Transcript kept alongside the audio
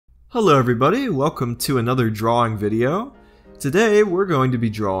Hello everybody, welcome to another drawing video. Today we're going to be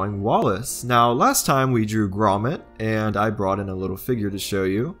drawing Wallace. Now last time we drew Gromit and I brought in a little figure to show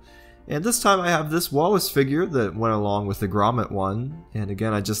you. And this time I have this Wallace figure that went along with the Gromit one. And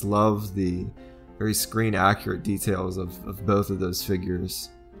again, I just love the very screen accurate details of both of those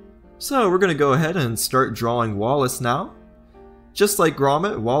figures. So we're going to go ahead and start drawing Wallace now. Just like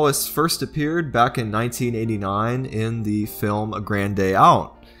Gromit, Wallace first appeared back in 1989 in the film A Grand Day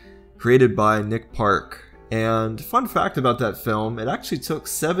Out, created by Nick Park. And fun fact about that film, it actually took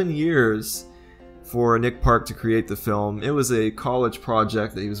 7 years for Nick Park to create the film. It was a college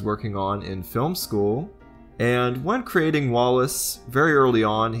project that he was working on in film school. And when creating Wallace, very early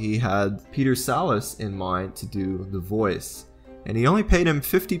on, he had Peter Sallis in mind to do the voice. And he only paid him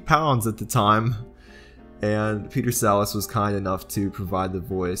 £50 at the time. And Peter Sallis was kind enough to provide the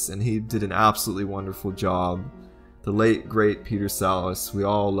voice, and he did an absolutely wonderful job. The late, great Peter Sallis, we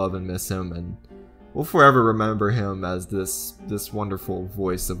all love and miss him, and we'll forever remember him as this wonderful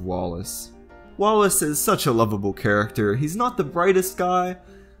voice of Wallace. Wallace is such a lovable character. He's not the brightest guy,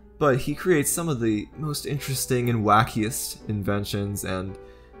 but he creates some of the most interesting and wackiest inventions, and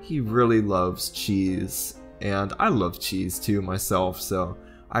he really loves cheese. And I love cheese too myself, so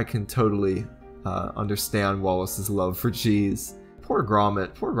I can totally understand Wallace's love for cheese. Poor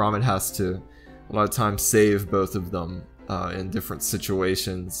Gromit has to a lot of times save both of them in different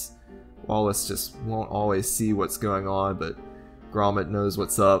situations. Wallace just won't always see what's going on, but Gromit knows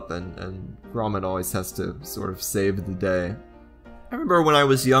what's up, and Gromit always has to sort of save the day. I remember when I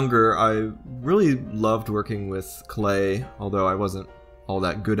was younger, I really loved working with clay, although I wasn't all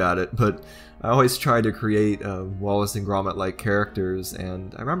that good at it, but I always tried to create Wallace and Gromit-like characters,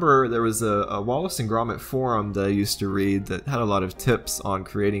 and I remember there was a Wallace and Gromit forum that I used to read that had a lot of tips on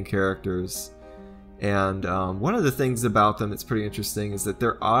creating characters. And one of the things about them that's pretty interesting is that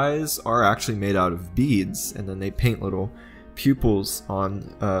their eyes are actually made out of beads, and then they paint little pupils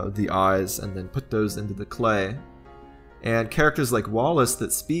on the eyes and then put those into the clay. And characters like Wallace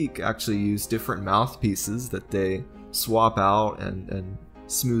that speak actually use different mouthpieces that they swap out and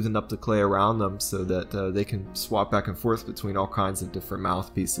smoothen up the clay around them so that they can swap back and forth between all kinds of different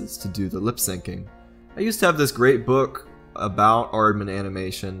mouthpieces to do the lip syncing. I used to have this great book about Aardman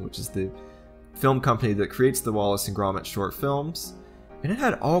Animation, which is the film company that creates the Wallace and Gromit short films, and it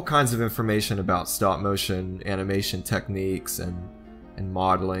had all kinds of information about stop motion animation techniques and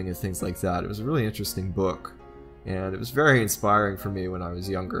modeling and things like that. It was a really interesting book, and it was very inspiring for me when I was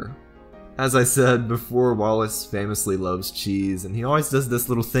younger. As I said before, Wallace famously loves cheese, and he always does this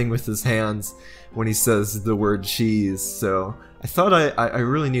little thing with his hands when he says the word cheese, so I thought I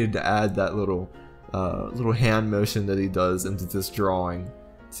really needed to add that little hand motion that he does into this drawing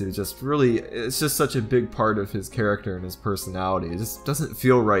to just really, it's just such a big part of his character and his personality. It just doesn't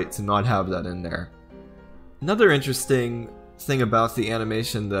feel right to not have that in there. Another interesting thing about the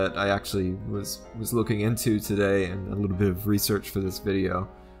animation that I actually was looking into today, and a little bit of research for this video,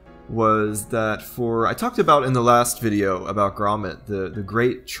 was that I talked about in the last video about Gromit, the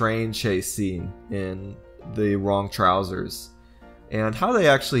great train chase scene in The Wrong Trousers. And how they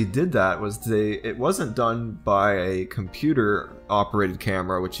actually did that was it wasn't done by a computer operated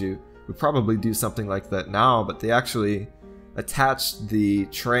camera, which you would probably do something like that now, but they actually attached the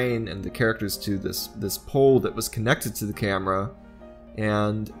train and the characters to this pole that was connected to the camera,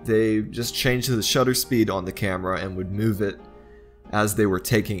 and they just changed the shutter speed on the camera and would move it as they were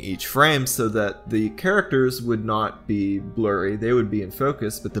taking each frame so that the characters would not be blurry. They would be in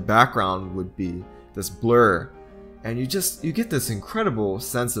focus, but the background would be this blur. And you get this incredible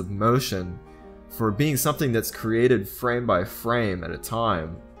sense of motion for being something that's created frame by frame at a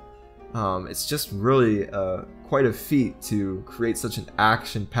time. It's just really quite a feat to create such an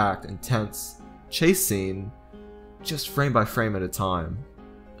action-packed, intense chase scene just frame by frame at a time.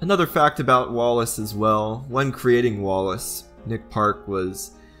 Another fact about Wallace as well, when creating Wallace, Nick Park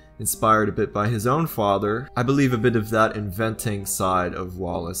was inspired a bit by his own father. I believe a bit of that inventing side of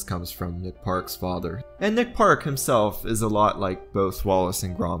Wallace comes from Nick Park's father. And Nick Park himself is a lot like both Wallace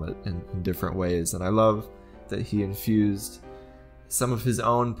and Gromit in different ways, and I love that he infused some of his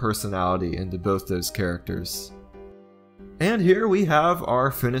own personality into both those characters. And here we have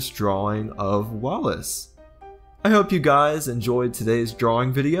our finished drawing of Wallace. I hope you guys enjoyed today's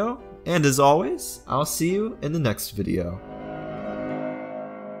drawing video, and as always, I'll see you in the next video.